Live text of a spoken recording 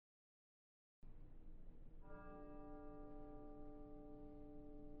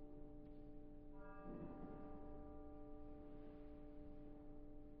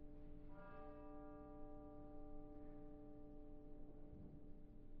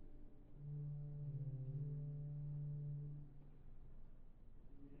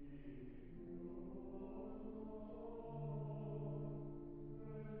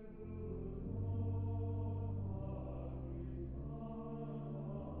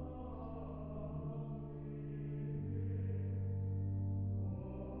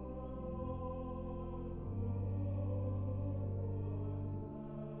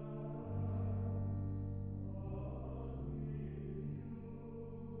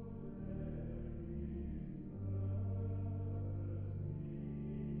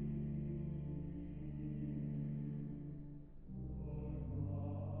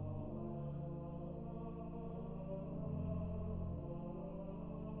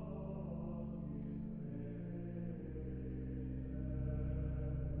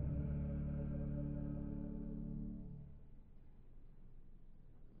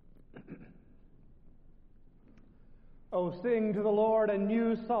Oh, sing to the Lord a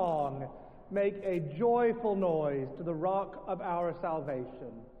new song. Make a joyful noise to the rock of our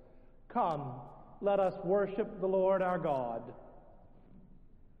salvation. Come, let us worship the Lord our God.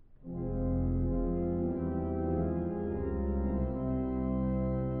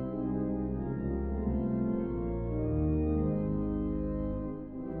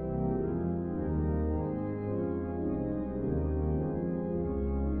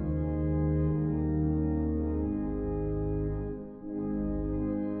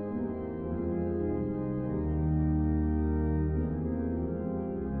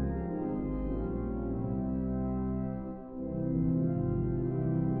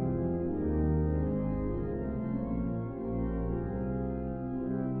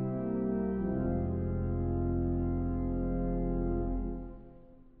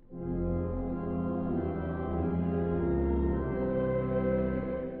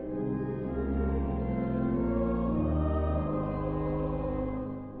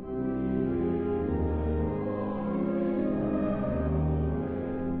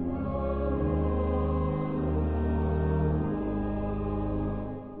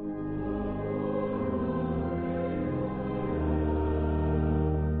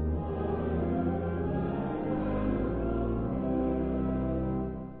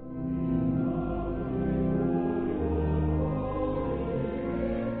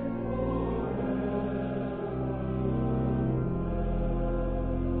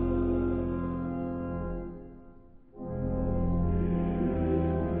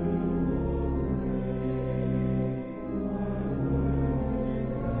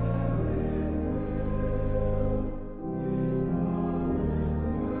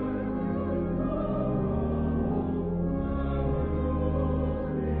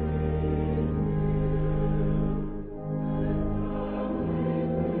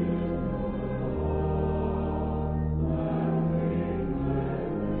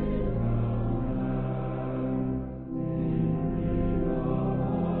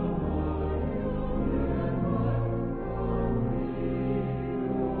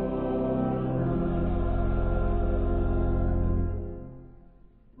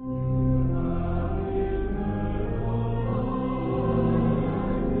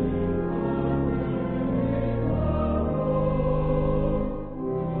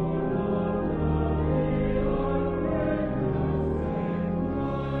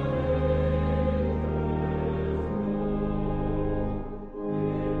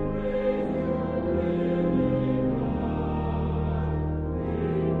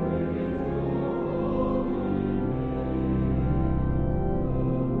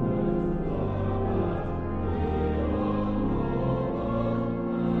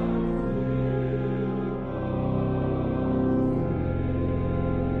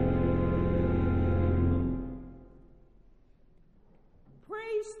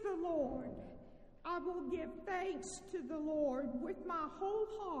 I will give thanks to the Lord with my whole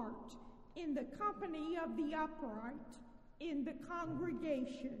heart in the company of the upright, in the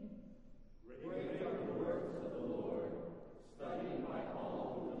congregation. Great are the works of the Lord, studied by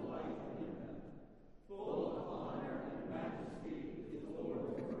all who delight in them. Full of honor and majesty is the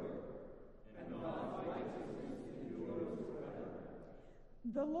Lord's work, and God's righteousness endures forever.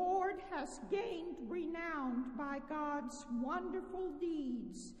 The Lord has gained renown by God's wonderful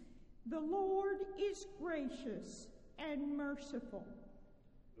deeds. The Lord is gracious and merciful.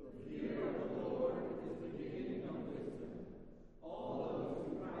 The fear of the Lord is the beginning of wisdom. All those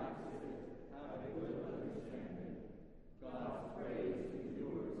who practice it have a good understanding. God's praise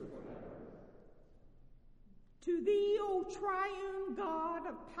endures forever. To thee, O triune God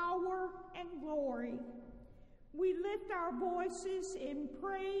of power and glory, we lift our voices in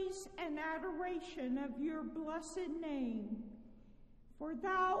praise and adoration of your blessed name. For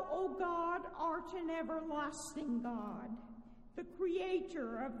thou, O God, art an everlasting God, the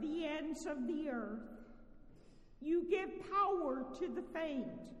creator of the ends of the earth. You give power to the faint,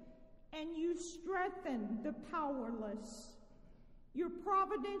 and you strengthen the powerless. Your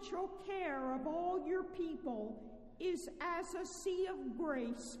providential care of all your people is as a sea of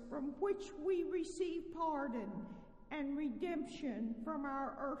grace from which we receive pardon and redemption from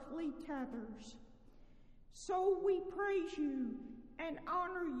our earthly tethers. So we praise you and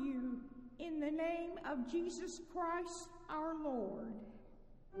honor you in the name of Jesus Christ our Lord.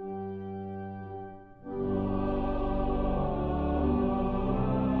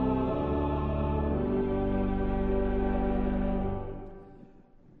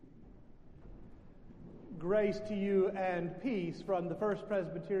 Grace to you and peace from the First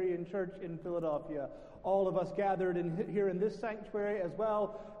Presbyterian Church in Philadelphia. All of us gathered here in this sanctuary, as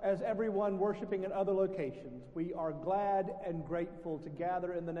well as everyone worshiping in other locations. We are glad and grateful to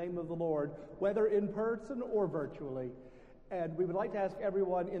gather in the name of the Lord, whether in person or virtually. And we would like to ask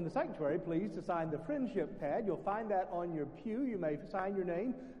everyone in the sanctuary, please, to sign the friendship pad. You'll find that on your pew. You may sign your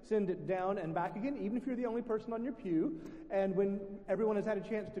name, send it down and back again, even if you're the only person on your pew. And when everyone has had a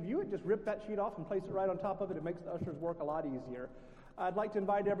chance to view it, just rip that sheet off and place it right on top of it. It makes the ushers' work a lot easier. I'd like to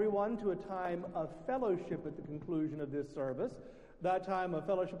invite everyone to a time of fellowship at the conclusion of this service. That time of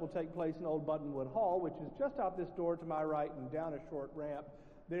fellowship will take place in Old Buttonwood Hall, which is just out this door to my right and down a short ramp.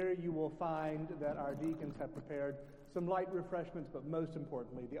 There you will find that our deacons have prepared some light refreshments, but most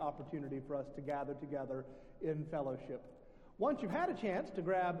importantly, the opportunity for us to gather together in fellowship. Once you've had a chance to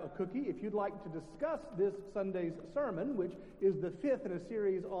grab a cookie, if you'd like to discuss this Sunday's sermon, which is the fifth in a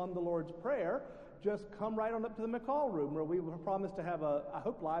series on the Lord's Prayer, just come right on up to the McCall room, where we will promise to have a, I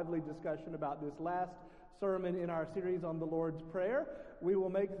hope, lively discussion about this last sermon in our series on the Lord's Prayer. We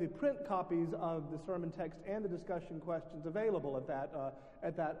will make the print copies of the sermon text and the discussion questions available at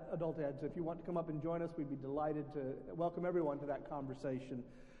that adult ed. So if you want to come up and join us, we'd be delighted to welcome everyone to that conversation.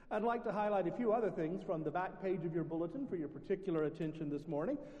 I'd like to highlight a few other things from the back page of your bulletin for your particular attention this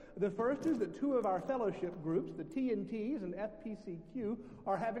morning. The first is that two of our fellowship groups, the T&Ts and FPCQ,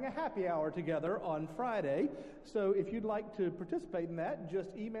 are having a happy hour together on Friday. So if you'd like to participate in that,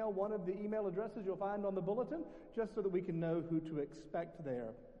 just email one of the email addresses you'll find on the bulletin, just so that we can know who to expect there.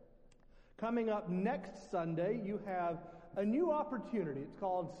 Coming up next Sunday, you have a new opportunity. It's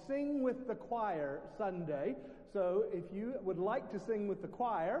called Sing with the Choir Sunday. So if you would like to sing with the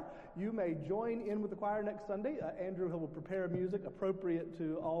choir, you may join in with the choir next Sunday. Andrew will prepare music appropriate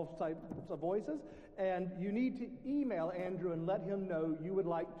to all types of voices. And you need to email Andrew and let him know you would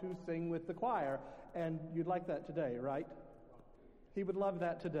like to sing with the choir. And you'd like that today, right? He would love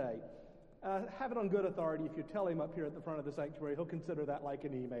that today. Have it on good authority. If you tell him up here at the front of the sanctuary, he'll consider that like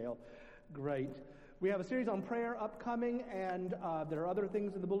an email. Great. We have a series on prayer upcoming, and there are other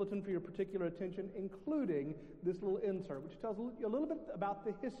things in the bulletin for your particular attention, including this little insert, which tells you a little bit about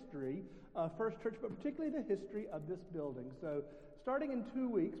the history of First Church, but particularly the history of this building. So starting in 2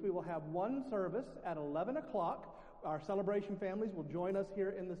 weeks, we will have one service at 11 o'clock. Our celebration families will join us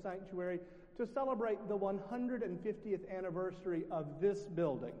here in the sanctuary to celebrate the 150th anniversary of this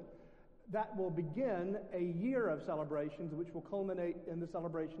building. That will begin a year of celebrations, which will culminate in the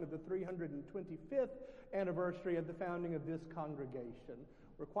celebration of the 325th anniversary of the founding of this congregation.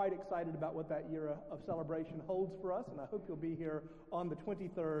 We're quite excited about what that year of celebration holds for us, and I hope you'll be here on the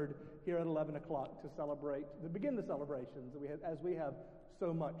 23rd, here at 11 o'clock, to begin the celebrations, as we have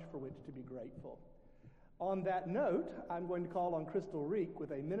so much for which to be grateful. On that note, I'm going to call on Crystal Reek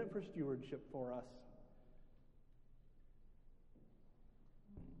with a minute for stewardship for us.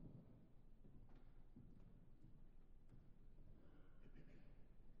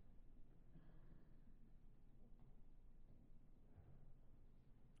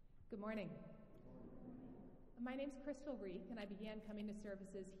 Good morning. My name's Crystal Reek, and I began coming to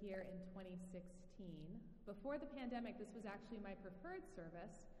services here in 2016. Before the pandemic, this was actually my preferred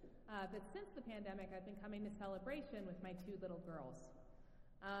service, but since the pandemic, I've been coming to celebration with my two little girls.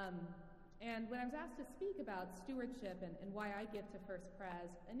 And when I was asked to speak about stewardship and why I give to First Pres,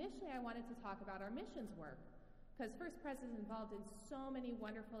 initially I wanted to talk about our missions work, because First Pres is involved in so many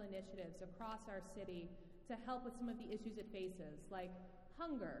wonderful initiatives across our city to help with some of the issues it faces, like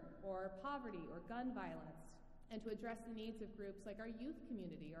hunger or poverty or gun violence, and to address the needs of groups like our youth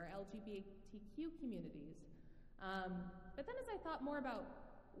community or LGBTQ communities. But then as I thought more about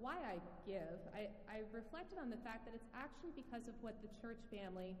why I give, I reflected on the fact that it's actually because of what the church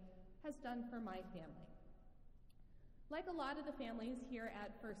family has done for my family. Like a lot of the families here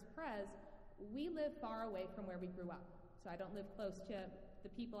at First Pres, we live far away from where we grew up. So I don't live close to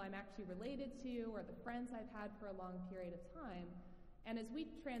the people I'm actually related to or the friends I've had for a long period of time. And as we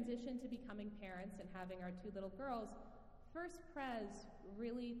transitioned to becoming parents and having our two little girls, First Pres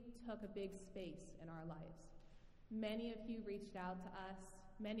really took a big space in our lives. Many of you reached out to us.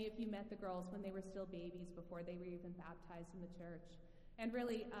 Many of you met the girls when they were still babies before they were even baptized in the church, and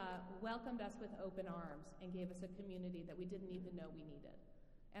really welcomed us with open arms and gave us a community that we didn't even know we needed.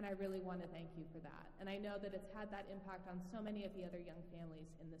 And I really want to thank you for that. And I know that it's had that impact on so many of the other young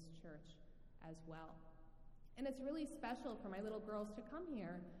families in this church as well. And it's really special for my little girls to come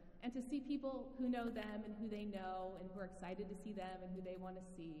here and to see people who know them and who they know and who are excited to see them and who they want to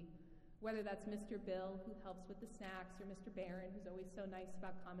see. Whether that's Mr. Bill, who helps with the snacks, or Mr. Barron, who's always so nice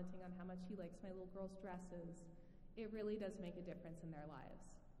about commenting on how much he likes my little girls' dresses. It really does make a difference in their lives.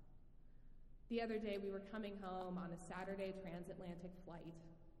 The other day we were coming home on a Saturday transatlantic flight,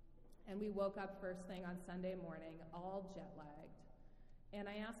 and we woke up first thing on Sunday morning, all jet-lagged. And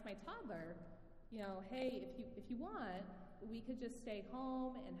I asked my toddler, hey, if you want, we could just stay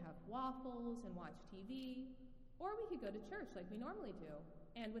home and have waffles and watch TV, or we could go to church like we normally do.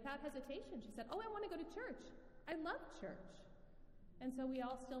 And without hesitation, she said, I want to go to church. I love church. And so we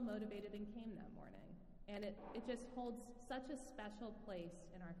all still motivated and came that morning. And it just holds such a special place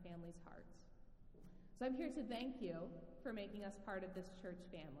in our family's hearts. So I'm here to thank you for making us part of this church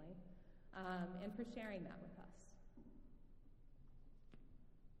family and for sharing that with us.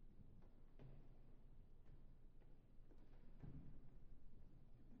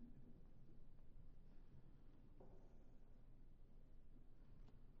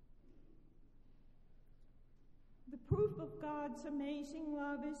 The proof of God's amazing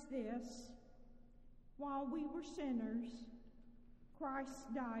love is this: while we were sinners,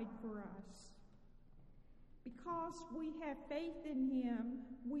 Christ died for us. Because we have faith in him,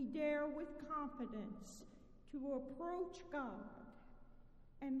 we dare with confidence to approach God,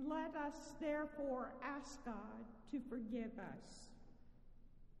 and let us therefore ask God to forgive us.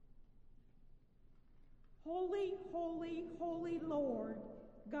 Holy, holy, holy Lord,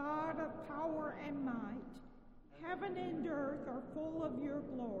 God of power and might, heaven and earth are full of your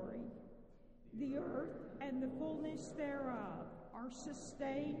glory. The earth and the fullness thereof are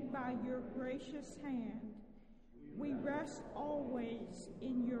sustained by your gracious hand. We rest always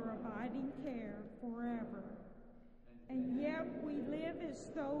in your abiding care forever. And yet we live as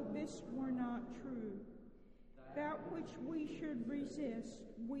though this were not true. That which we should resist,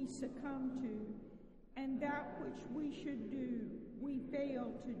 we succumb to, and that which we should do, we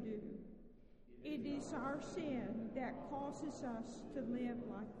fail to do. It is our sin that causes us to live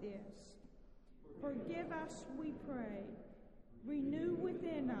like this. Forgive us, we pray. Renew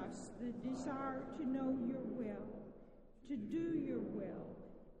within us the desire to know your will, to do your will,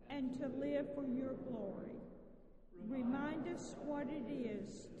 and to live for your glory. Remind us what it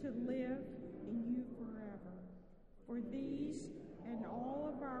is to live in you forever. For these and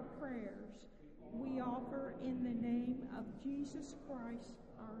all of our prayers we offer in the name of Jesus Christ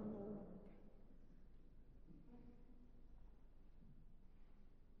our Lord.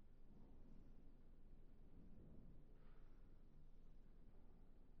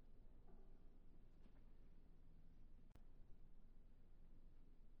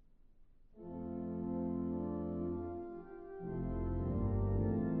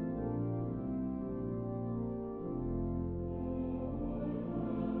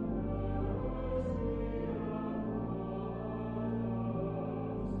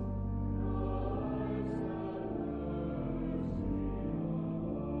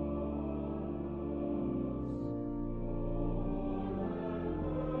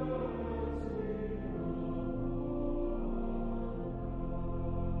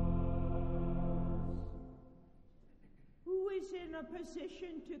 In a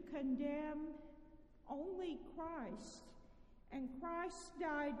position to condemn? Only Christ. And Christ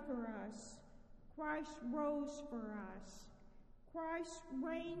died for us. Christ rose for us. Christ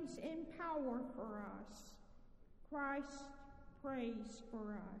reigns in power for us. Christ prays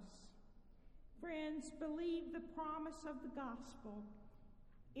for us. Friends, believe the promise of the gospel.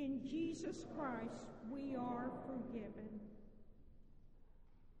 In Jesus Christ we are forgiven.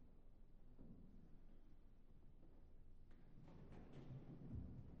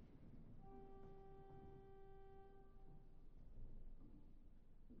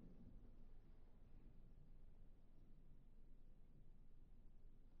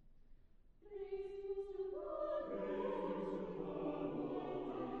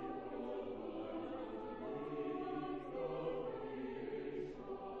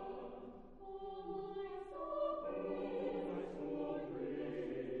 Oh, my soul.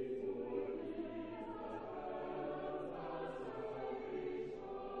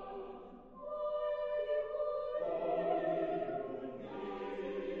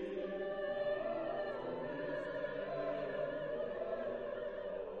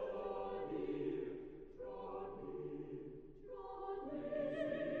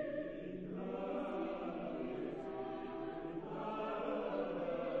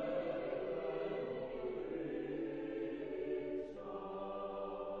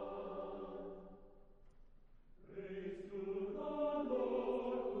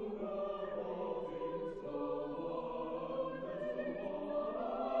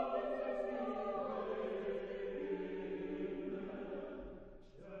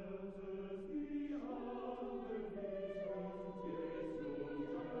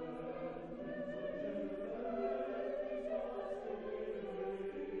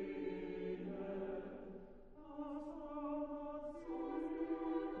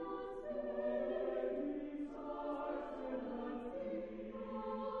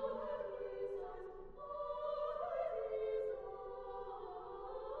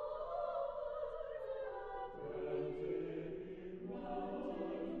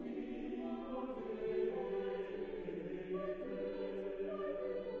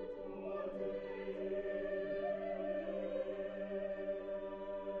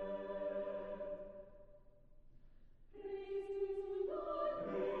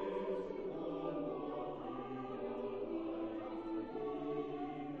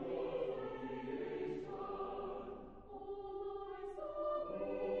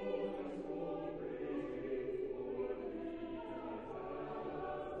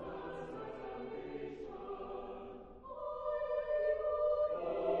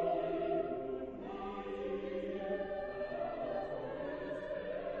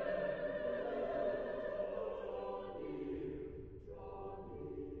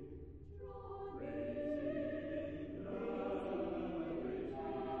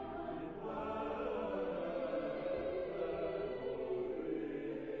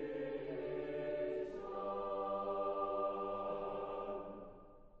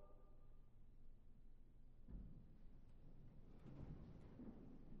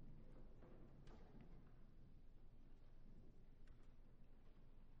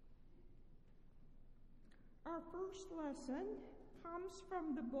 Our first lesson comes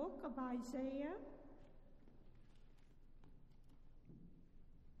from the book of Isaiah,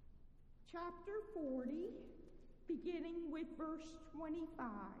 chapter 40, beginning with verse 25.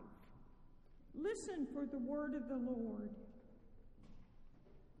 Listen for the word of the Lord.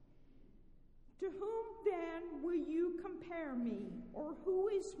 To whom then will you compare me, or who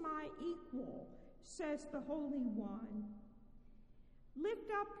is my equal, says the Holy One.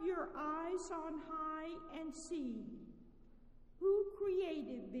 Lift up your eyes on high and see. Who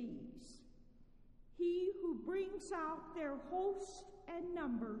created these? He who brings out their host and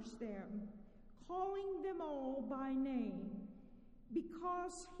numbers them, calling them all by name,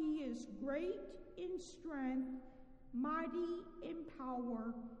 because he is great in strength, mighty in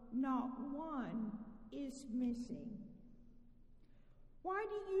power, not one is missing. Why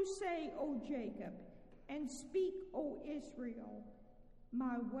do you say, O Jacob, and speak, O Israel,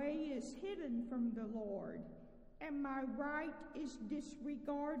 my way is hidden from the Lord, and my right is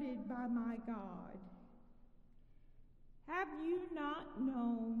disregarded by my God? Have you not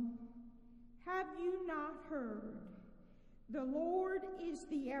known? Have you not heard? The Lord is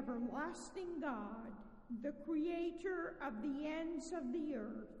the everlasting God, the creator of the ends of the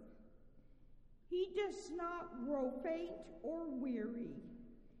earth. He does not grow faint or weary.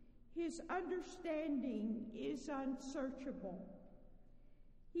 His understanding is unsearchable.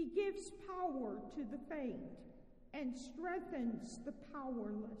 He gives power to the faint and strengthens the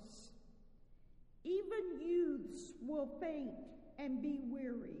powerless. Even youths will faint and be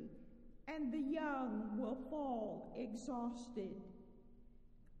weary, and the young will fall exhausted.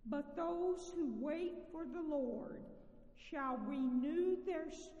 But those who wait for the Lord shall renew their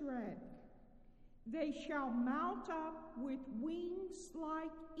strength. They shall mount up with wings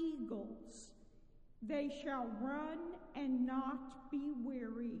like eagles. They shall run and not be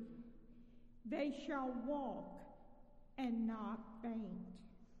weary. They shall walk and not faint.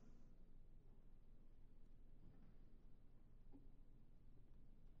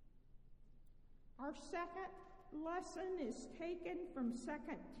 Our second lesson is taken from 2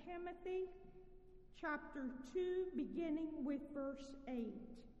 Timothy chapter 2, beginning with verse 8.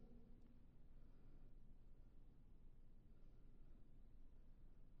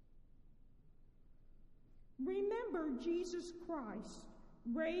 Remember Jesus Christ,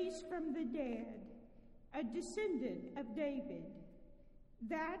 raised from the dead, a descendant of David.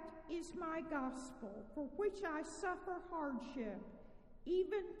 That is my gospel, for which I suffer hardship,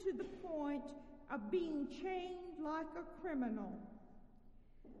 even to the point of being chained like a criminal.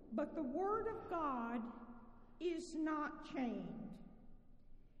 But the word of God is not chained.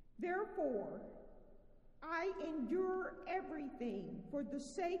 Therefore, I endure everything for the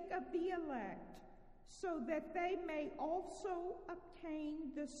sake of the elect, so that they may also obtain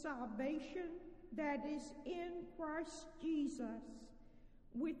the salvation that is in Christ Jesus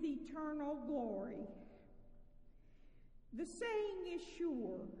with eternal glory. The saying is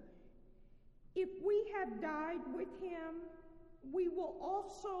sure: if we have died with him, we will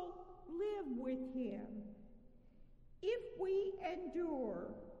also live with him. If we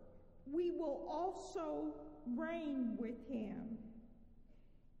endure, we will also reign with him.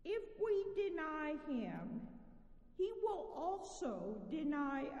 If we deny him, he will also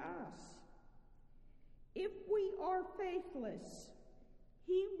deny us. If we are faithless,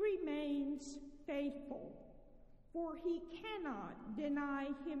 he remains faithful, for he cannot deny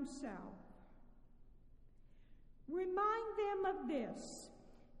himself. Remind them of this,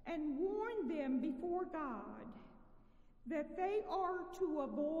 and warn them before God that they are to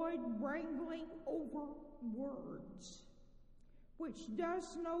avoid wrangling over words, which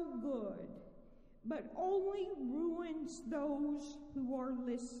does no good, but only ruins those who are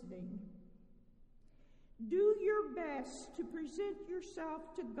listening. Do your best to present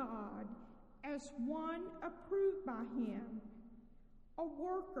yourself to God as one approved by him, a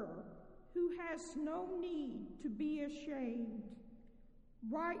worker who has no need to be ashamed,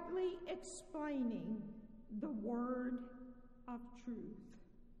 rightly explaining the word of truth.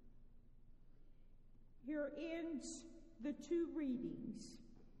 Here ends the two readings.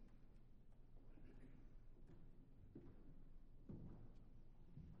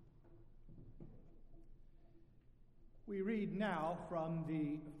 We read now from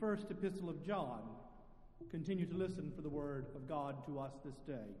the first epistle of John. Continue to listen for the word of God to us this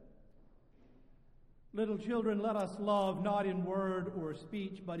day. Little children, let us love not in word or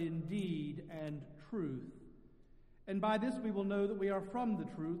speech, but in deed and truth. And by this we will know that we are from the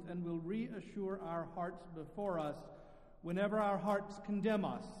truth, and will reassure our hearts before us whenever our hearts condemn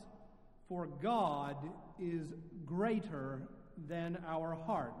us. For God is greater than our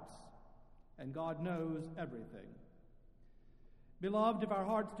hearts. and God knows everything. Beloved, if our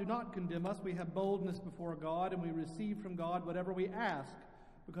hearts do not condemn us, we have boldness before God, and we receive from God whatever we ask,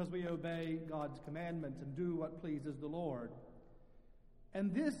 because we obey God's commandments and do what pleases the Lord.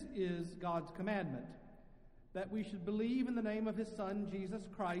 And this is God's commandment, that we should believe in the name of his Son, Jesus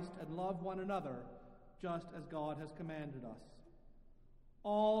Christ, and love one another, just as God has commanded us.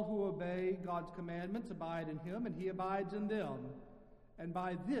 All who obey God's commandments abide in him, and he abides in them. And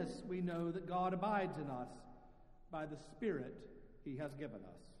by this we know that God abides in us, by the Spirit he has given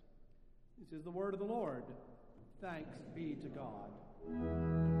us. This is the word of the Lord. Thanks be to God.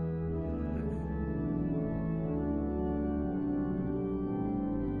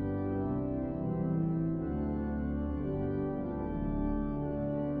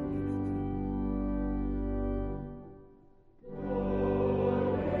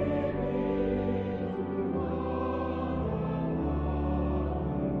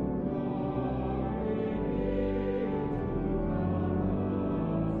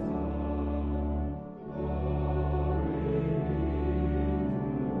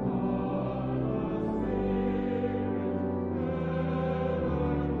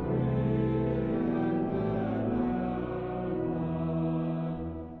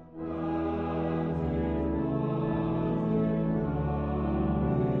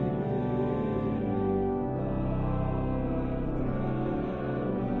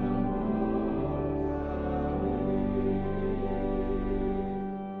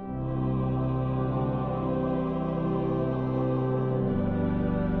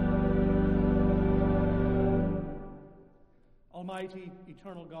 Almighty,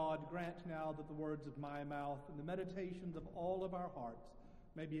 eternal God, grant now that the words of my mouth and the meditations of all of our hearts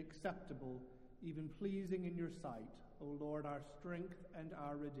may be acceptable, even pleasing in your sight, O Lord, our strength and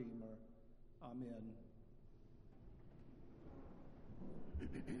our Redeemer. Amen.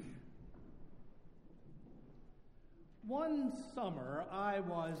 One summer, I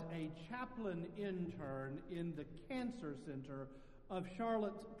was a chaplain intern in the Cancer Center of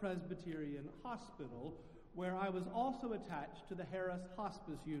Charlotte's Presbyterian Hospital, where I was also attached to the Harris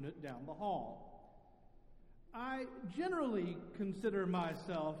Hospice Unit down the hall. I generally consider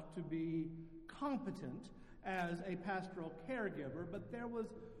myself to be competent as a pastoral caregiver, but there was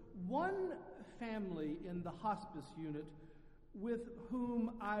one family in the hospice unit with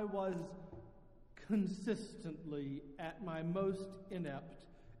whom I was consistently at my most inept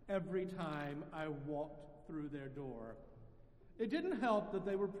every time I walked through their door. It didn't help that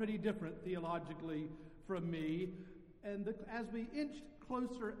they were pretty different theologically from me, and as we inched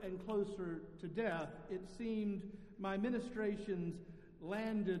closer and closer to death, it seemed my ministrations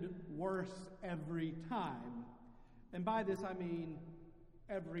landed worse every time. And by this I mean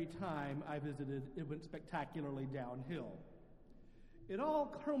every time I visited, it went spectacularly downhill. It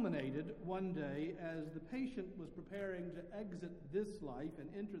all culminated one day as the patient was preparing to exit this life and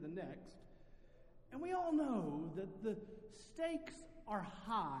enter the next. And we all know that the stakes are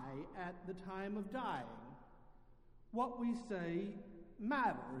high at the time of dying. What we say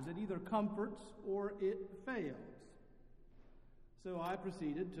matters. It either comforts or it fails. So I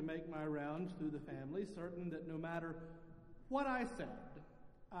proceeded to make my rounds through the family, certain that no matter what I said,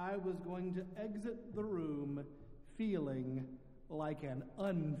 I was going to exit the room feeling like an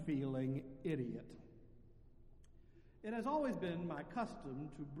unfeeling idiot. It has always been my custom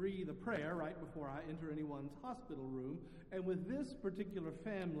to breathe a prayer right before I enter anyone's hospital room, and with this particular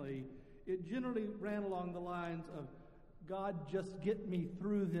family, it generally ran along the lines of, God, just get me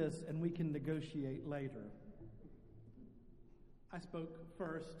through this and we can negotiate later. I spoke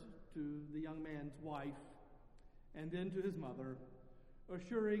first to the young man's wife and then to his mother,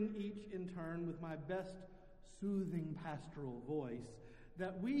 assuring each in turn with my best soothing pastoral voice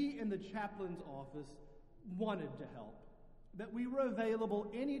that we in the chaplain's office wanted to help, that we were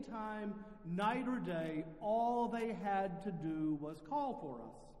available anytime, night or day. All they had to do was call for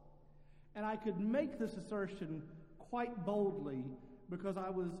us. And I could make this assertion quite boldly because I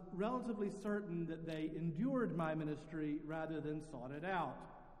was relatively certain that they endured my ministry rather than sought it out.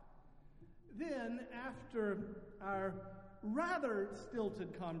 Then, after our rather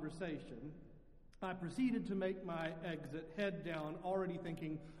stilted conversation, I proceeded to make my exit, head down, already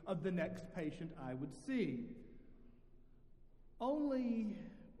thinking of the next patient I would see. Only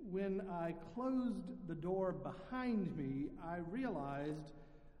when I closed the door behind me, I realized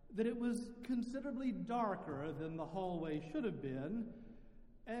that it was considerably darker than the hallway should have been,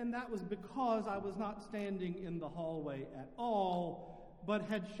 and that was because I was not standing in the hallway at all, but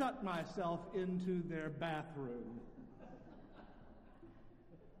had shut myself into their bathroom.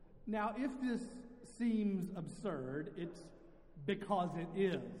 Now, if this seems absurd, it's because it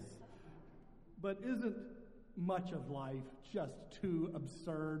is. But isn't much of life just too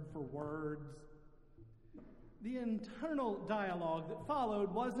absurd for words? The internal dialogue that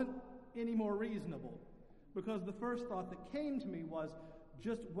followed wasn't any more reasonable, because the first thought that came to me was,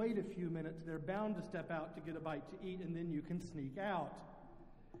 just wait a few minutes, they're bound to step out to get a bite to eat, and then you can sneak out.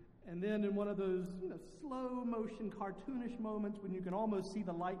 And then in one of those slow motion, cartoonish moments when you can almost see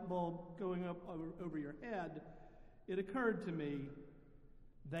the light bulb going up over your head, it occurred to me,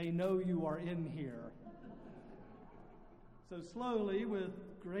 they know you are in here. So slowly, with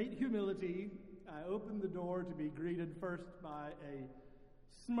great humility, I opened the door to be greeted first by a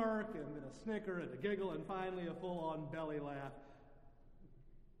smirk, and then a snicker, and a giggle, and finally a full-on belly laugh.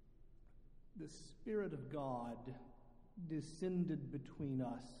 The Spirit of God descended between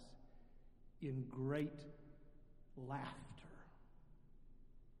us in great laughter.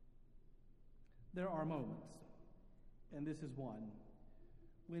 There are moments, and this is one,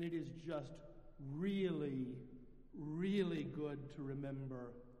 when it is just really, really good to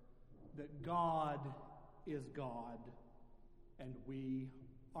remember that God is God and we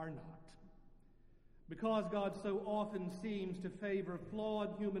are not. Because God so often seems to favor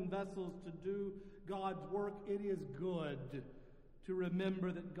flawed human vessels to do God's work, it is good to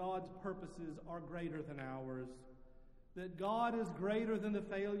remember that God's purposes are greater than ours, that God is greater than the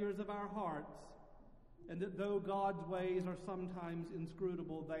failures of our hearts, and that though God's ways are sometimes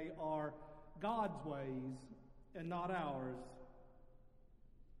inscrutable, they are God's ways and not ours.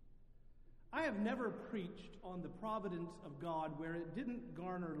 I have never preached on the providence of God where it didn't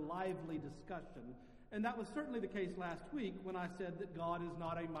garner lively discussion, and that was certainly the case last week when I said that God is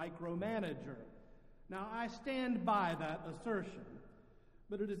not a micromanager. Now, I stand by that assertion,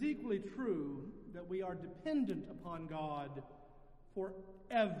 but it is equally true that we are dependent upon God for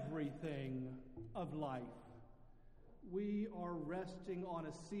everything of life. We are resting on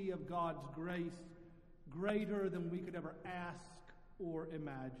a sea of God's grace greater than we could ever ask or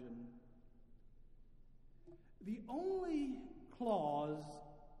imagine. The only clause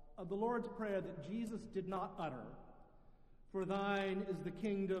of the Lord's Prayer that Jesus did not utter, "For thine is the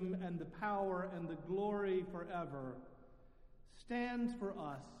kingdom and the power and the glory forever," stands for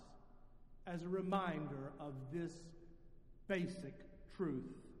us as a reminder of this basic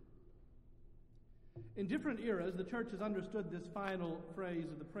truth. In different eras, the church has understood this final phrase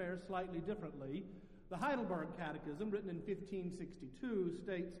of the prayer slightly differently. The Heidelberg Catechism, written in 1562,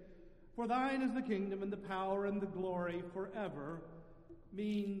 states, "For thine is the kingdom and the power and the glory forever,"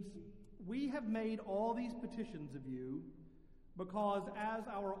 means we have made all these petitions of you because as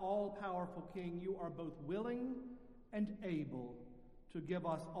our all-powerful King, you are both willing and able to give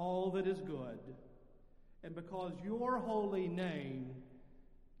us all that is good, and because your holy name,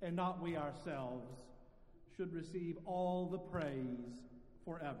 and not we ourselves, should receive all the praise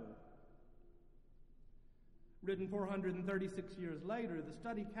forever. Written 436 years later, the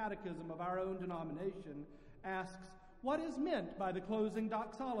Study Catechism of our own denomination asks, what is meant by the closing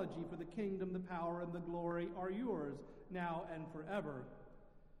doxology, "For the kingdom, the power, and the glory are yours, now and forever"?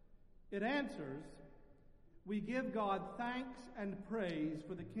 It answers, we give God thanks and praise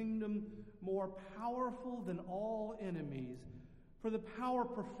for the kingdom more powerful than all enemies, for the power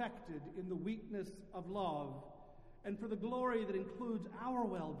perfected in the weakness of love, and for the glory that includes our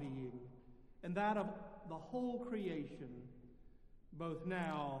well-being and that of the whole creation, both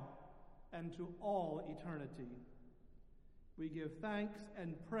now and to all eternity. We give thanks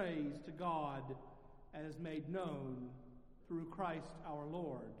and praise to God as made known through Christ our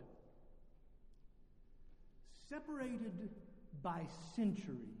Lord. Separated by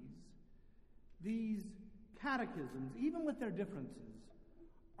centuries, these catechisms, even with their differences,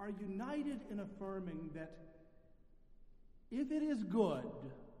 are united in affirming that if it is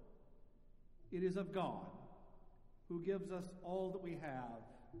good, it is of God, who gives us all that we have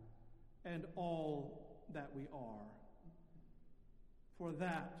and all that we are. For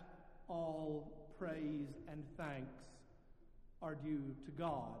that, all praise and thanks are due to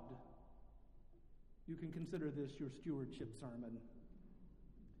God. You can consider this your stewardship sermon.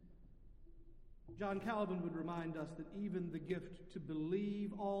 John Calvin would remind us that even the gift to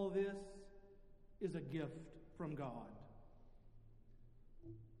believe all this is a gift from God.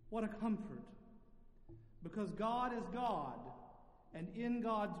 What a comfort! Because God is God, and in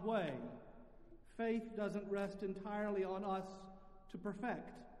God's way, faith doesn't rest entirely on us to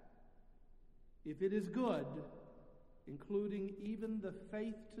perfect. If it is good, including even the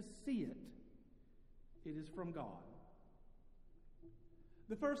faith to see it, it is from God.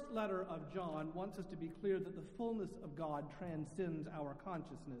 The first letter of John wants us to be clear that the fullness of God transcends our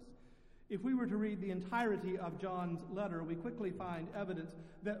consciousness. If we were to read the entirety of John's letter, we quickly find evidence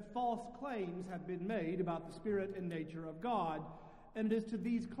that false claims have been made about the spirit and nature of God, and it is to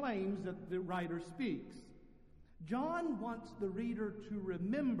these claims that the writer speaks. John wants the reader to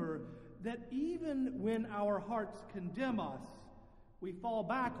remember that even when our hearts condemn us, we fall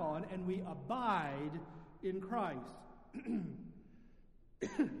back on and we abide in Christ.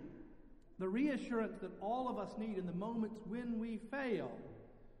 The reassurance that all of us need in the moments when we fail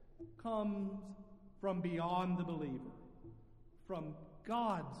comes from beyond the believer, from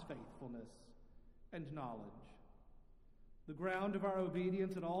God's faithfulness and knowledge. The ground of our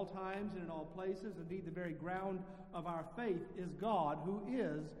obedience at all times and in all places, indeed the very ground of our faith, is God, who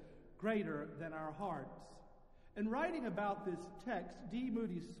is greater than our hearts. In writing about this text, D.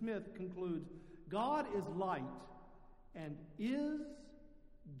 Moody Smith concludes, God is light and is,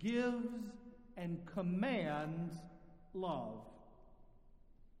 gives, and commands love.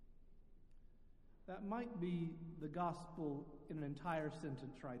 That might be the gospel in an entire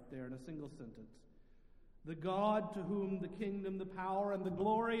sentence right there, in a single sentence. The God to whom the kingdom, the power, and the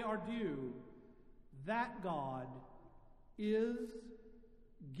glory are due, that God is,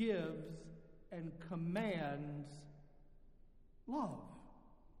 gives, and commands love.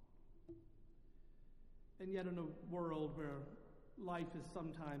 And yet in a world where life is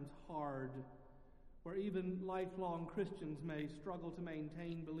sometimes hard, where even lifelong Christians may struggle to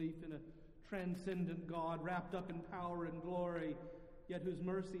maintain belief in a transcendent God wrapped up in power and glory, yet whose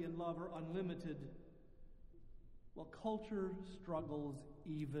mercy and love are unlimited, well, culture struggles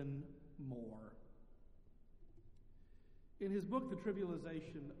even more. In his book, The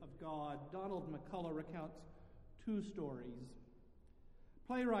Trivialization of God, Donald McCullough recounts two stories.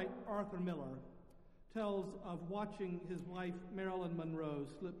 Playwright Arthur Miller tells of watching his wife Marilyn Monroe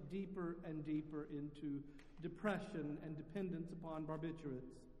slip deeper and deeper into depression and dependence upon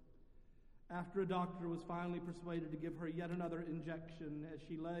barbiturates. After a doctor was finally persuaded to give her yet another injection as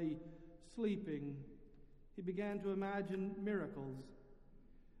she lay sleeping, he began to imagine miracles,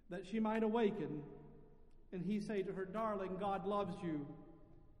 that she might awaken, and he say to her, "Darling, God loves you,"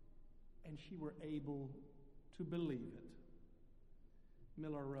 and she were able to believe it.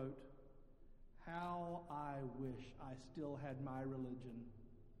 Miller wrote, "How I wish I still had my religion,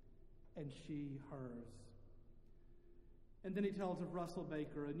 and she hers." And then he tells of Russell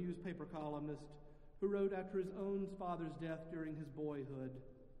Baker, a newspaper columnist who wrote after his own father's death during his boyhood,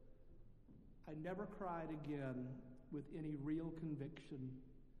 "I never cried again with any real conviction,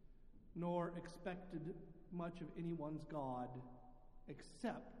 nor expected much of anyone's God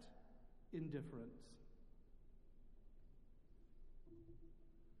except indifference."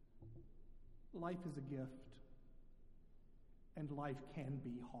 Life is a gift, and life can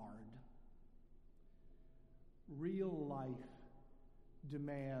be hard. Real life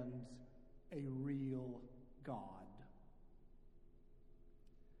demands a real God.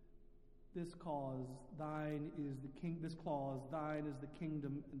 This clause, thine is the kingdom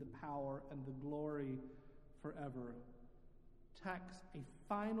and the power and the glory forever, tacks a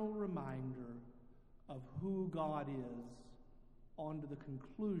final reminder of who God is onto the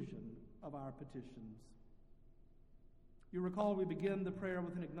conclusion of our petitions. You recall we begin the prayer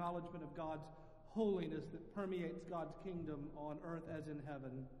with an acknowledgement of God's holiness that permeates God's kingdom on earth as in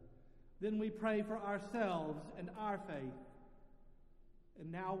heaven. Then we pray for ourselves and our faith.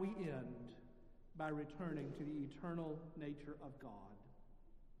 And now we end by returning to the eternal nature of God.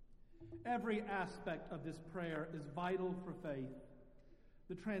 Every aspect of this prayer is vital for faith.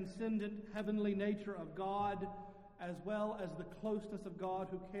 The transcendent heavenly nature of God, as well as the closeness of God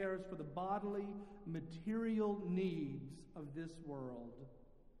who cares for the bodily, material needs of this world.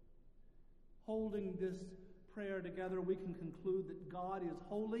 Holding this prayer together, we can conclude that God is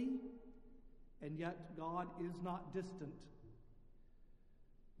holy, and yet God is not distant.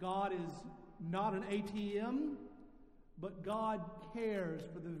 God is not an ATM, but God cares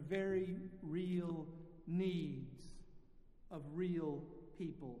for the very real needs of real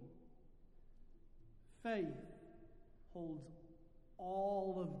people. Faith holds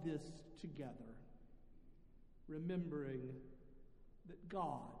all of this together, remembering that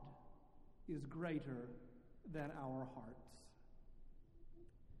God is greater than our hearts.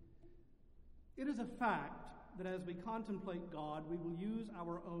 It is a fact that as we contemplate God, we will use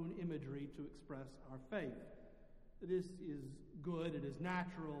our own imagery to express our faith. This is good, it is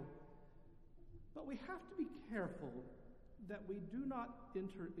natural, but we have to be careful that we do not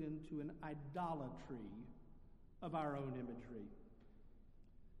enter into an idolatry of our own imagery.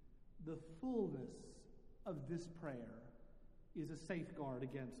 The fullness of this prayer is a safeguard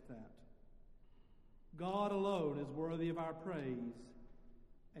against that. God alone is worthy of our praise,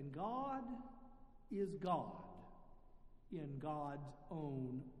 And God is God in God's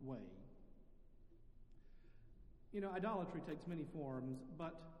own way. You know, idolatry takes many forms,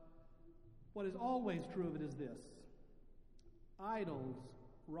 but what is always true of it is this: idols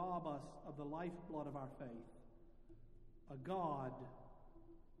rob us of the lifeblood of our faith, a God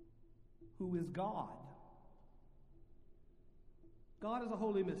who is God. God is a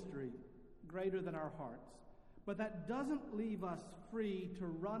holy mystery, greater than our hearts. But that doesn't leave us free to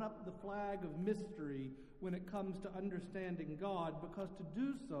run up the flag of mystery when it comes to understanding God, because to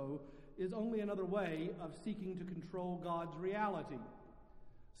do so is only another way of seeking to control God's reality.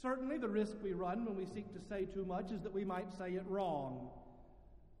 Certainly, the risk we run when we seek to say too much is that we might say it wrong.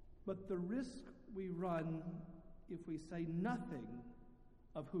 But the risk we run if we say nothing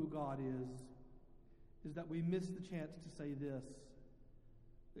of who God is that we miss the chance to say this: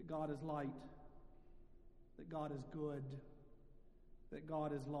 that God is light, that God is good, that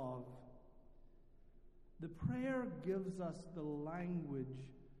God is love. The prayer gives us the language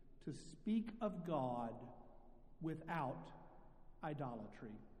to speak of God without idolatry.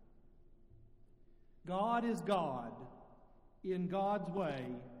 God is God in God's way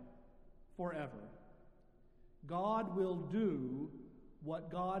forever. God will do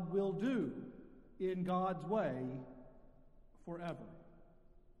what God will do in God's way forever.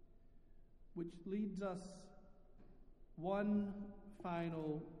 Which leads us one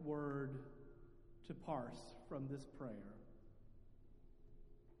final word to parse from this prayer: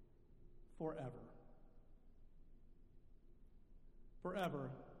 forever. Forever,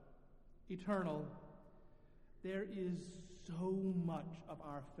 eternal. There is so much of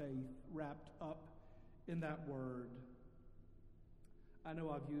our faith wrapped up in that word. I know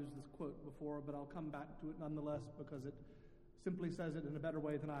I've used this quote before, but I'll come back to it nonetheless because it simply says it in a better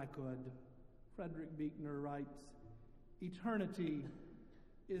way than I could. Frederick Buechner writes, "Eternity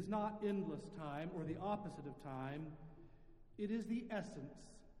is not endless time or the opposite of time. It is the essence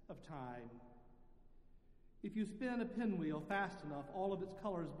of time. If you spin a pinwheel fast enough, all of its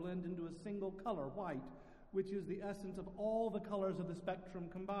colors blend into a single color, white, which is the essence of all the colors of the spectrum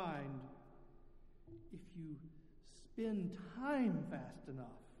combined. If you spin time fast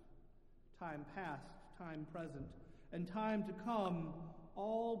enough, time past, time present, and time to come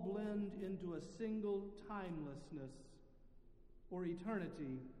all blend into a single timelessness, or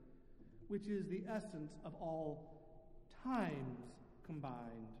eternity, which is the essence of all times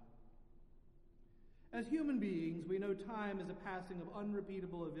combined. As human beings, we know time is a passing of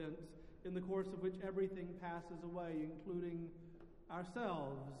unrepeatable events in the course of which everything passes away, including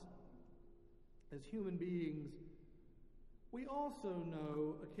ourselves. As human beings, we also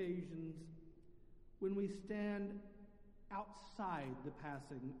know occasions when we stand outside the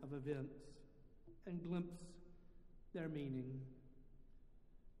passing of events and glimpse their meaning.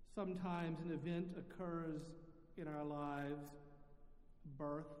 Sometimes an event occurs in our lives: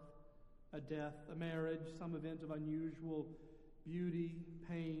 birth, a death, a marriage, some event of unusual beauty,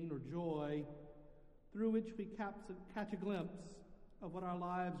 pain, or joy, through which we catch a glimpse of what our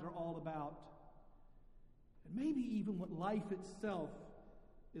lives are all about, and maybe even what life itself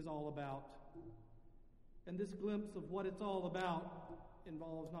is all about. And this glimpse of what it's all about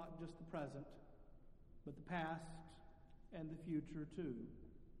involves not just the present, but the past and the future too.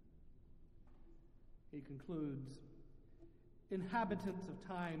 He concludes, "Inhabitants of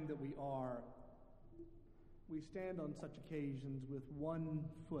time that we are, we stand on such occasions with one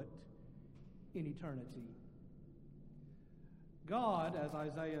foot in eternity. God, as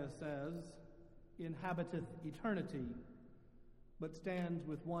Isaiah says, inhabiteth eternity, but stands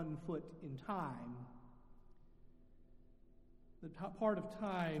with one foot in time." The part of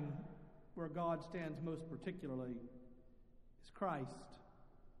time where God stands most particularly is Christ.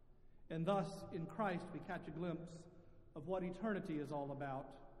 And thus, in Christ, we catch a glimpse of what eternity is all about,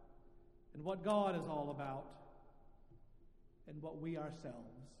 and what God is all about, and what we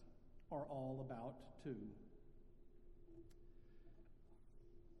ourselves are all about too.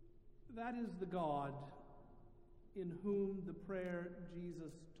 That is the God in whom the prayer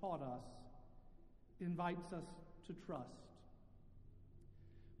Jesus taught us invites us to trust.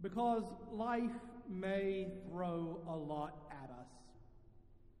 Because life may throw a lot at us,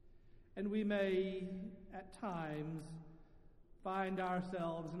 and we may, at times, find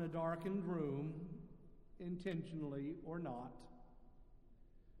ourselves in a darkened room, intentionally or not.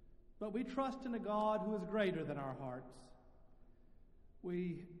 But we trust in a God who is greater than our hearts.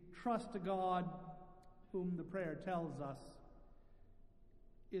 We trust a God whom the prayer tells us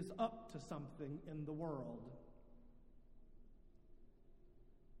is up to something in the world.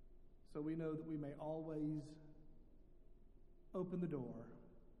 So we know that we may always open the door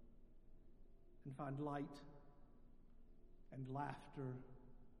and find light and laughter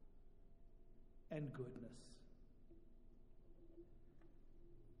and goodness.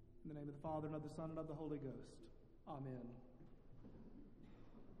 In the name of the Father, and of the Son, and of the Holy Ghost. Amen.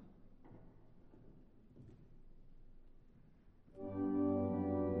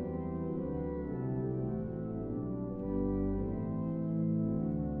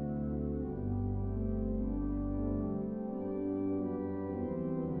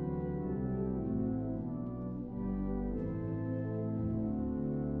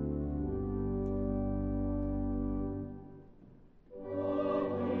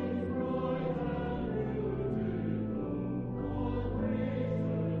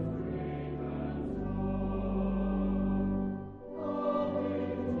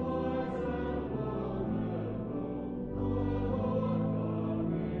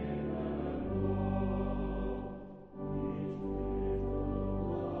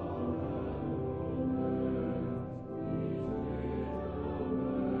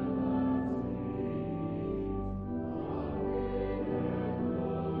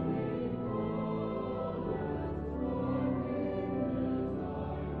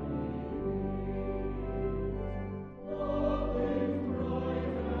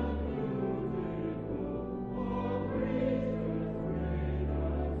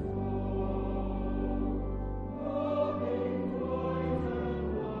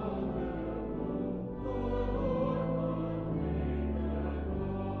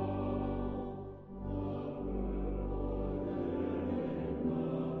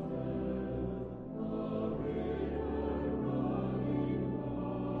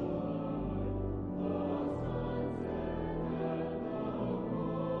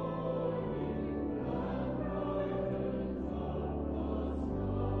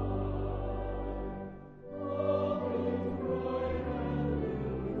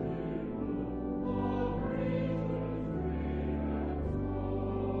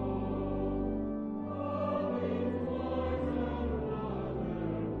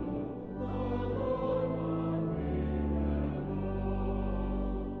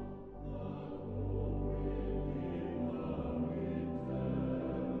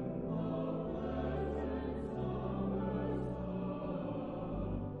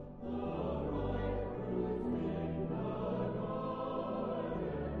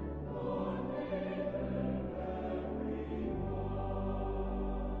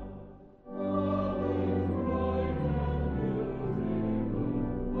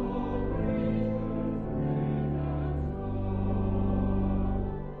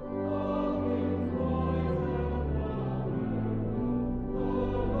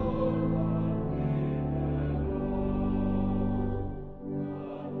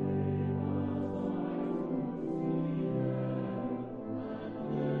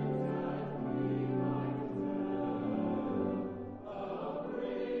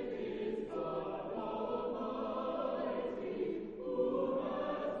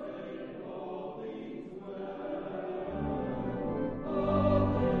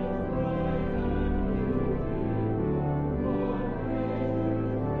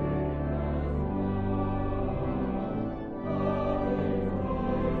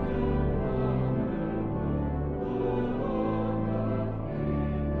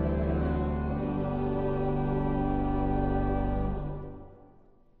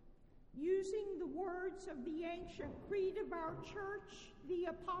 Of the ancient creed of our church, the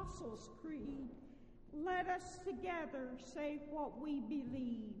Apostles' Creed, let us together say what we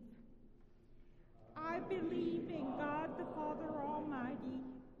believe. I believe in God the Father Almighty,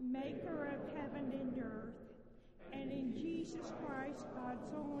 maker of heaven and earth, and in Jesus Christ,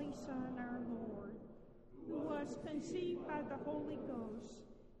 God's only Son, our Lord, who was conceived by the Holy Ghost,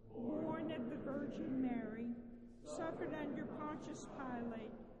 born of the Virgin Mary, suffered under Pontius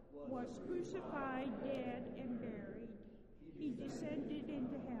Pilate, was crucified, dead, and buried. He descended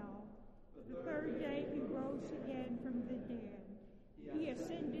into hell. The third day he rose again from the dead. He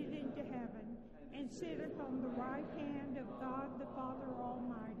ascended into heaven and sitteth on the right hand of God the Father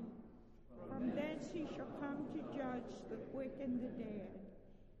Almighty. From thence he shall come to judge the quick and the dead.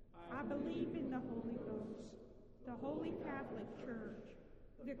 I believe in the Holy Ghost, the Holy Catholic Church,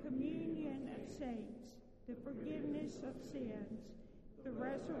 the communion of saints, the forgiveness of sins, the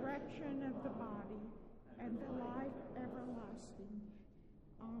resurrection of the body, and the life everlasting.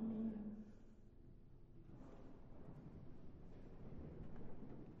 Amen.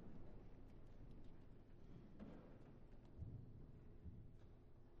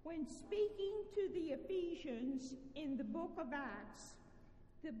 When speaking to the Ephesians in the book of Acts,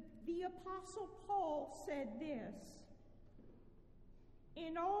 the Apostle Paul said this: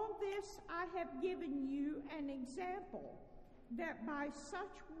 In all this I have given you an example, that by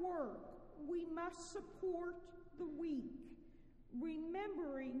such work we must support the weak,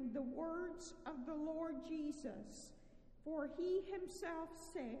 remembering the words of the Lord Jesus. For he himself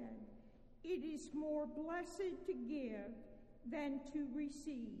said, "It is more blessed to give than to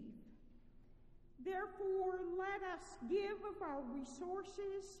receive." Therefore, let us give of our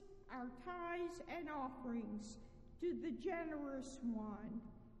resources, our tithes and offerings, to the generous one,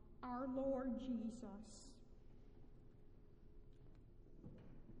 our Lord Jesus.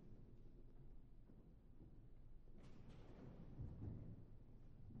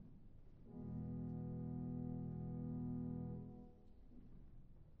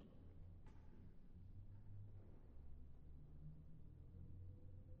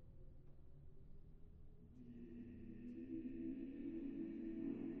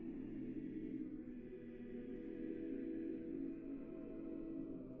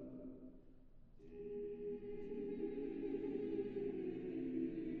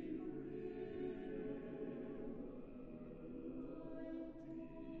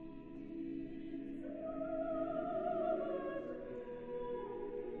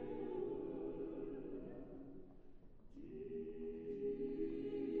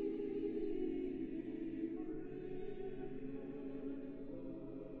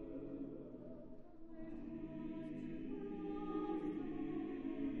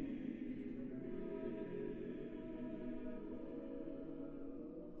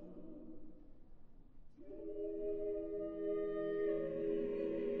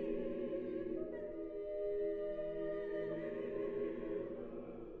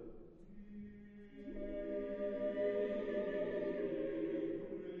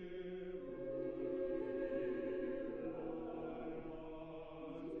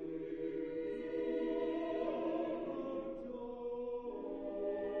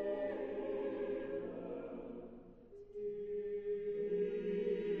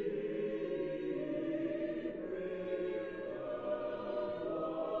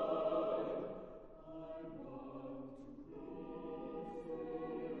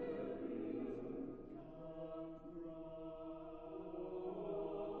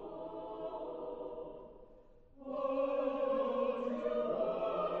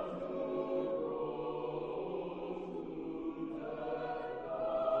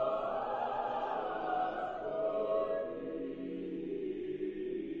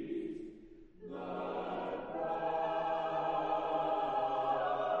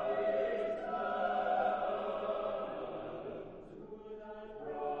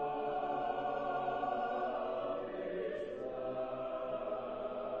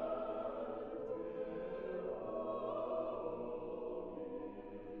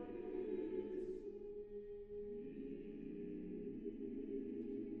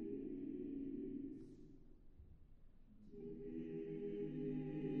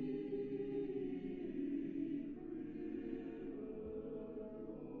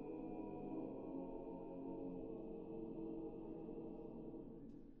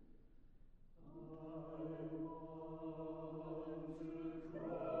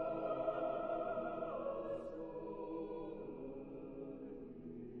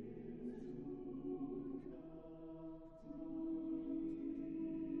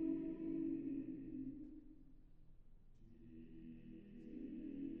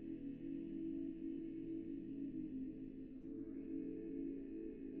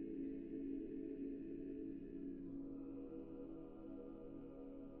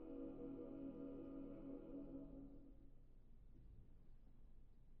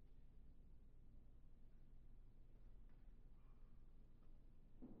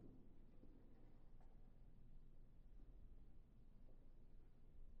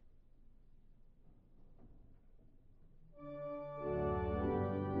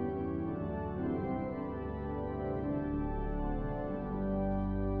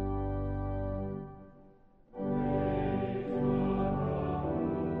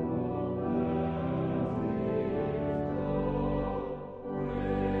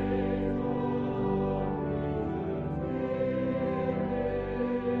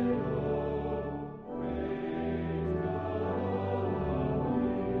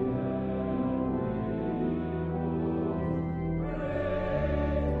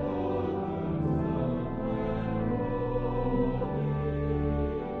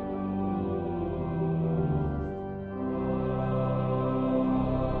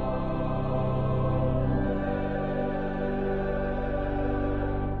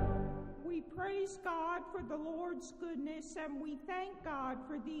 for the Lord's goodness, and we thank God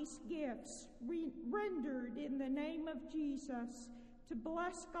for these gifts rendered in the name of Jesus to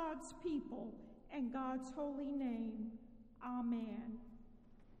bless God's people and God's holy name. Amen.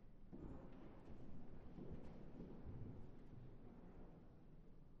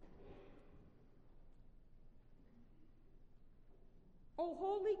 O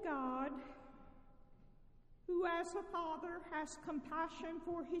holy God, who as a father has compassion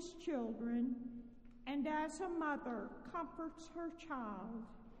for his children, and as a mother comforts her child,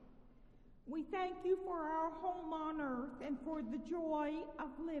 we thank you for our home on earth and for the joy of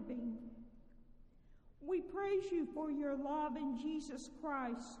living. We praise you for your love in Jesus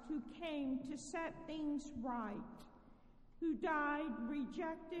Christ, who came to set things right, who died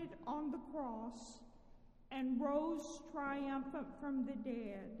rejected on the cross, and rose triumphant from the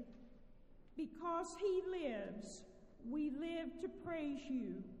dead. Because he lives, we live to praise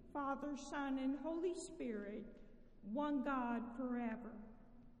you, Father, Son, and Holy Spirit, one God forever.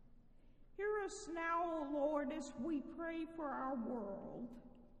 Hear us now, O Lord, as we pray for our world.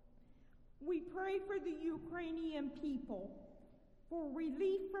 We pray for the Ukrainian people, for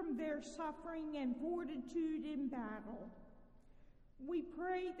relief from their suffering and fortitude in battle. We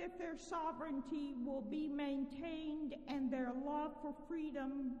pray that their sovereignty will be maintained and their love for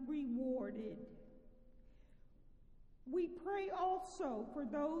freedom rewarded. We pray also for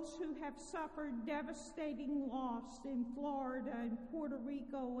those who have suffered devastating loss in Florida and Puerto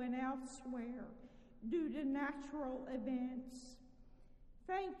Rico and elsewhere due to natural events.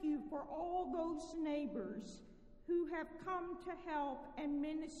 Thank you for all those neighbors who have come to help and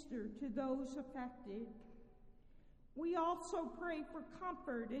minister to those affected. We also pray for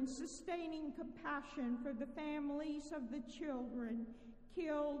comfort and sustaining compassion for the families of the children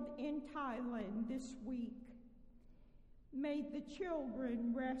killed in Thailand this week. May the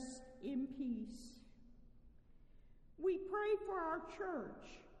children rest in peace. We pray for our church.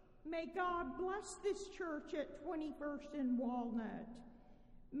 May God bless this church at 21st and Walnut.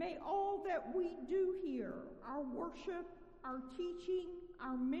 May all that we do here, our worship, our teaching,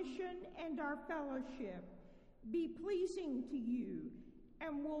 our mission, and our fellowship, be pleasing to you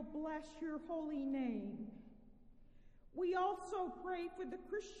and will bless your holy name. We also pray for the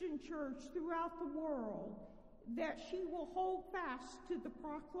Christian church throughout the world, that she will hold fast to the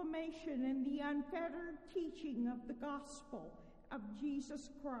proclamation and the unfettered teaching of the gospel of Jesus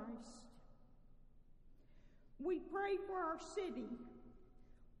Christ. We pray for our city.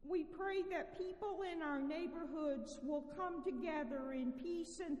 We pray that people in our neighborhoods will come together in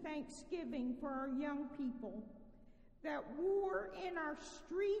peace and thanksgiving for our young people, that war in our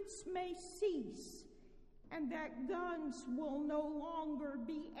streets may cease, and that guns will no longer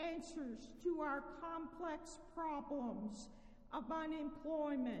be answers to our complex problems of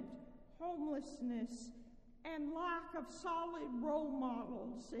unemployment, homelessness, and lack of solid role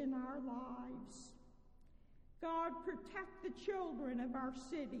models in our lives. God, protect the children of our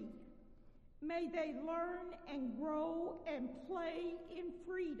city. May they learn and grow and play in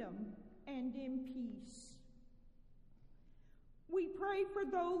freedom and in peace. We pray for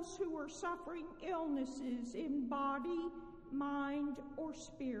those who are suffering illnesses in body, mind, or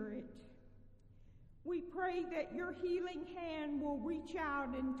spirit. We pray that your healing hand will reach out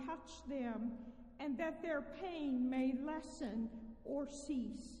and touch them, and that their pain may lessen or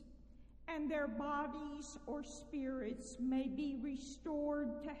cease, and their bodies or spirits may be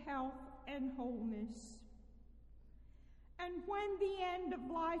restored to health and wholeness. And when the end of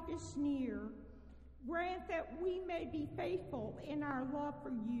life is near, grant that we may be faithful in our love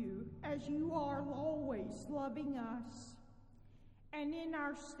for you, as you are always loving us, and in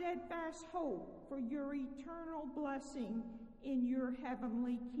our steadfast hope for your eternal blessing in your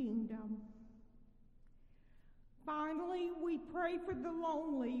heavenly kingdom. Finally, we pray for the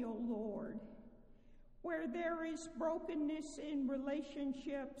lonely, O Lord. Where there is brokenness in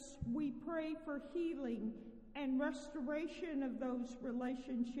relationships, we pray for healing and restoration of those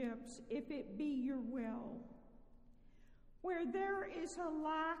relationships, if it be your will. Where there is a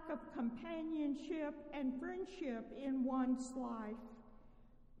lack of companionship and friendship in one's life,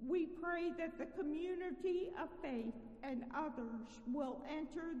 we pray that the community of faith and others will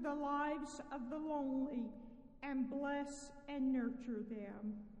enter the lives of the lonely and bless and nurture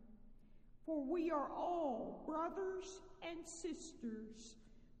them. For we are all brothers and sisters,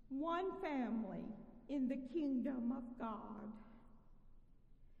 one family in the kingdom of God.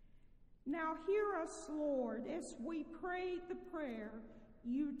 Now hear us, Lord, as we pray the prayer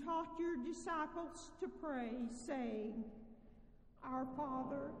you taught your disciples to pray, saying, Our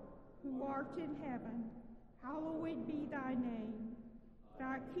Father, who art in heaven, hallowed be thy name.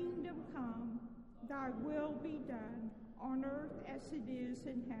 Thy kingdom come, thy will be done, on earth as it is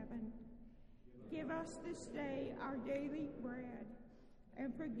in heaven. Give us this day our daily bread,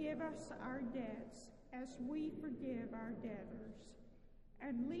 And forgive us our debts, as we forgive our debtors.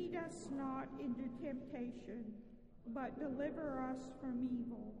 And lead us not into temptation, but deliver us from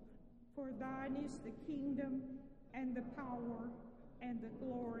evil. For thine is the kingdom, and the power, and the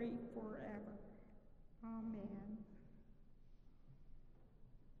glory forever. Amen.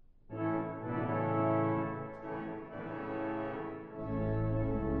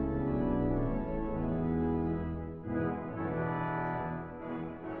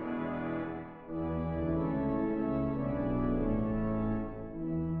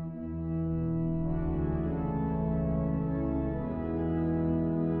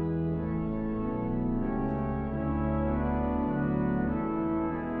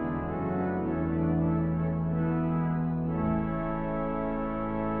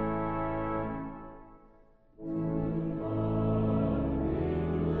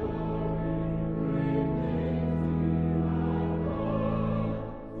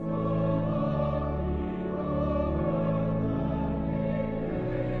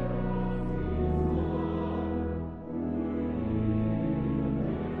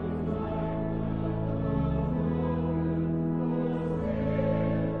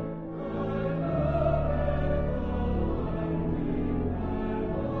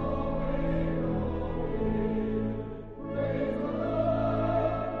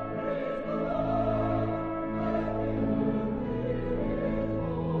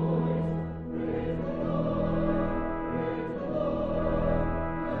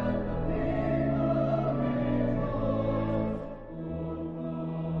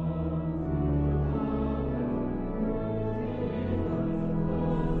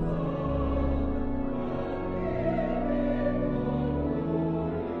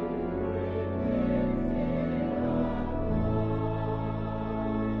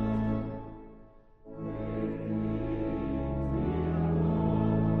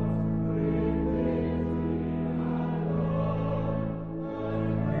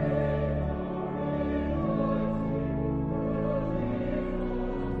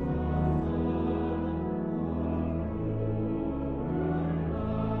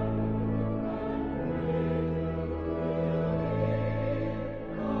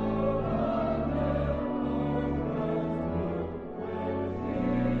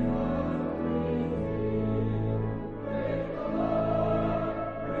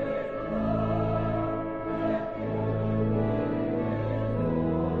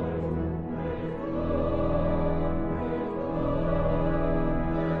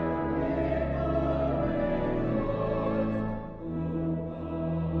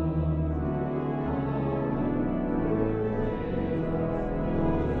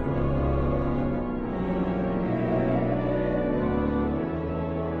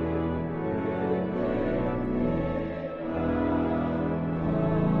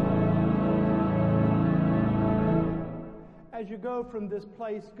 As you go from this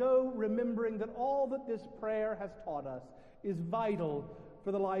place, go remembering that all that this prayer has taught us is vital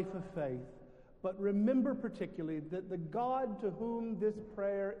for the life of faith. But remember particularly that the God to whom this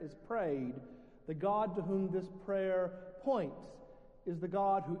prayer is prayed, the God to whom this prayer points, is the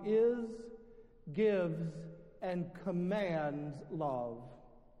God who is, gives, and commands love.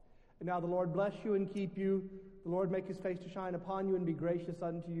 And now the Lord bless you and keep you. The Lord make his face to shine upon you and be gracious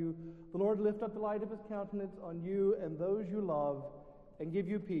unto you. The Lord lift up the light of his countenance on you and those you love, and give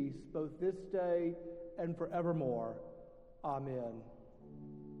you peace both this day and forevermore. Amen.